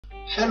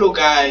Hello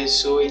guys,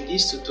 so in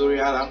this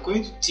tutorial I'm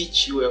going to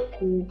teach you a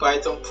cool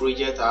Python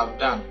project I've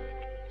done.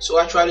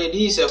 So actually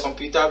this is a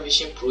computer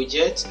vision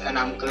project and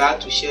I'm glad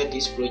to share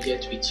this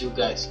project with you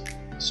guys.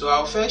 So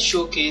I'll first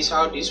showcase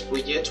how this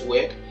project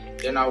works,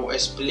 then I will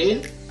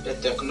explain the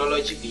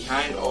technology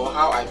behind or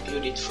how I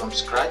build it from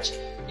scratch.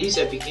 This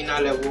is a beginner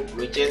level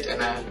project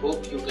and I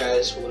hope you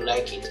guys will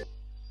like it.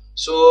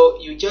 So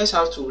you just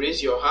have to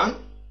raise your hand,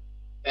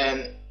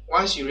 and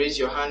once you raise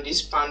your hand,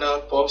 this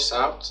panel pops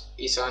out.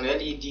 It's an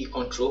LED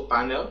control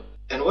panel,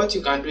 and what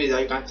you can do is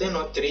that you can turn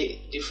on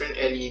 3 different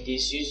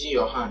LEDs using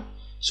your hand.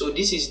 So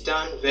this is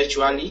done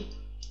virtually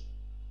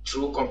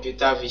through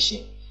computer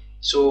vision.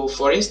 So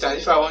for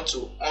instance, if I want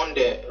to on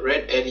the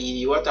red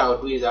LED, what I'll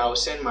do is I'll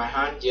send my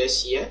hand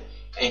just here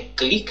and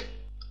click.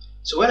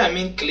 So when I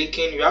mean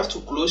clicking, you have to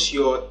close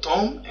your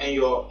thumb and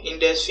your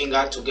index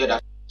finger together.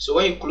 So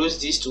when you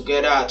close this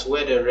together at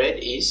where the red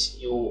is,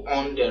 you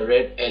on the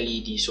red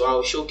LED. So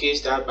I'll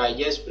showcase that by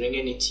just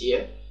bringing it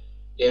here.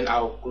 Then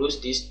I'll close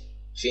these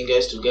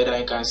fingers together.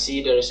 You can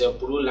see there is a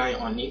blue line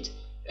on it,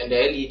 and the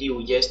LED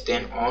will just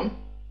turn on.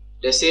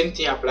 The same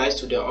thing applies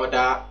to the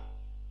other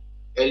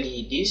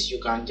LEDs. You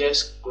can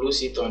just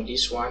close it on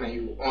this one and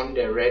you on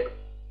the red.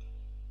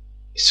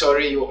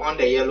 Sorry, you on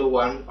the yellow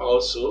one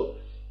also.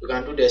 You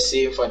can do the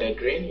same for the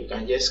green. You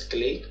can just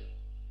click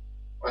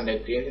on the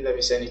green. Let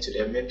me send it to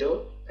the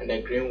middle, and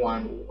the green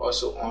one will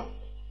also on.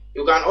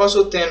 You can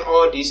also turn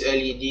all these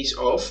LEDs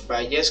off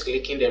by just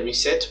clicking the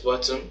reset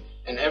button,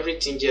 and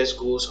everything just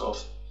goes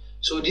off.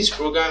 So this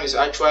program is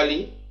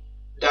actually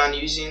done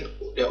using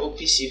the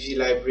OpenCV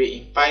library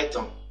in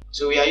Python.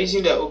 So we are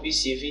using the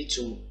OpenCV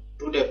to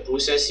do the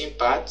processing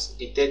part,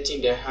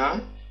 detecting the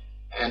hand,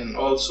 and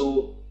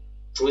also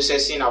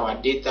processing our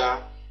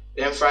data.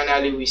 Then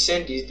finally we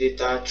send this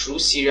data through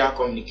serial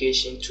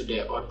communication to the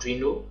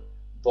Arduino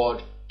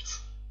board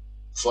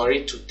for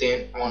it to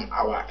turn on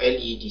our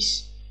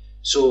LEDs.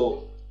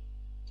 So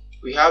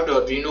we have the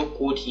Arduino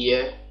code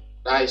here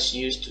that is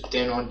used to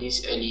turn on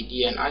this LED,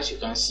 and as you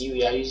can see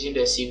we are using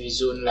the CV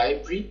zone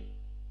library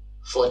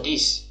for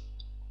this.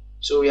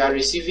 So we are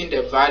receiving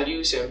the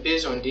values, and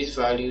based on these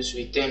values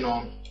we turn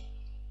on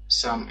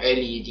some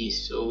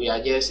LEDs. So we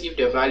are just, if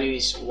the value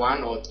is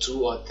 1 or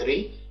 2 or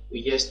 3,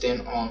 we just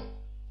turn on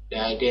the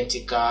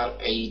identical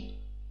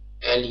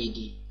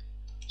LED.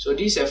 So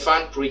this is a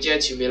fun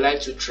project you may like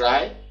to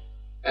try,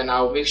 and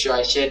I'll make sure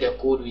I share the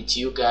code with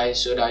you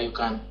guys so that you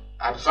can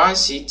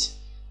advance it.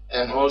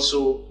 And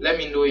also let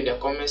me know in the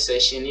comment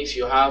section if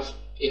you have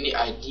any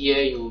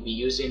idea you will be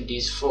using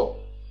this for.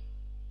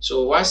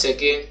 So once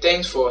again,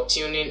 thanks for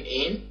tuning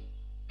in,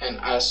 and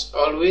as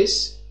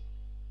always,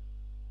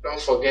 don't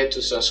forget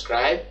to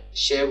subscribe,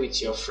 share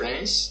with your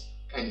friends,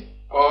 and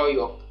all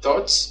your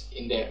thoughts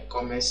in the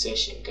comment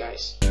section,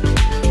 guys.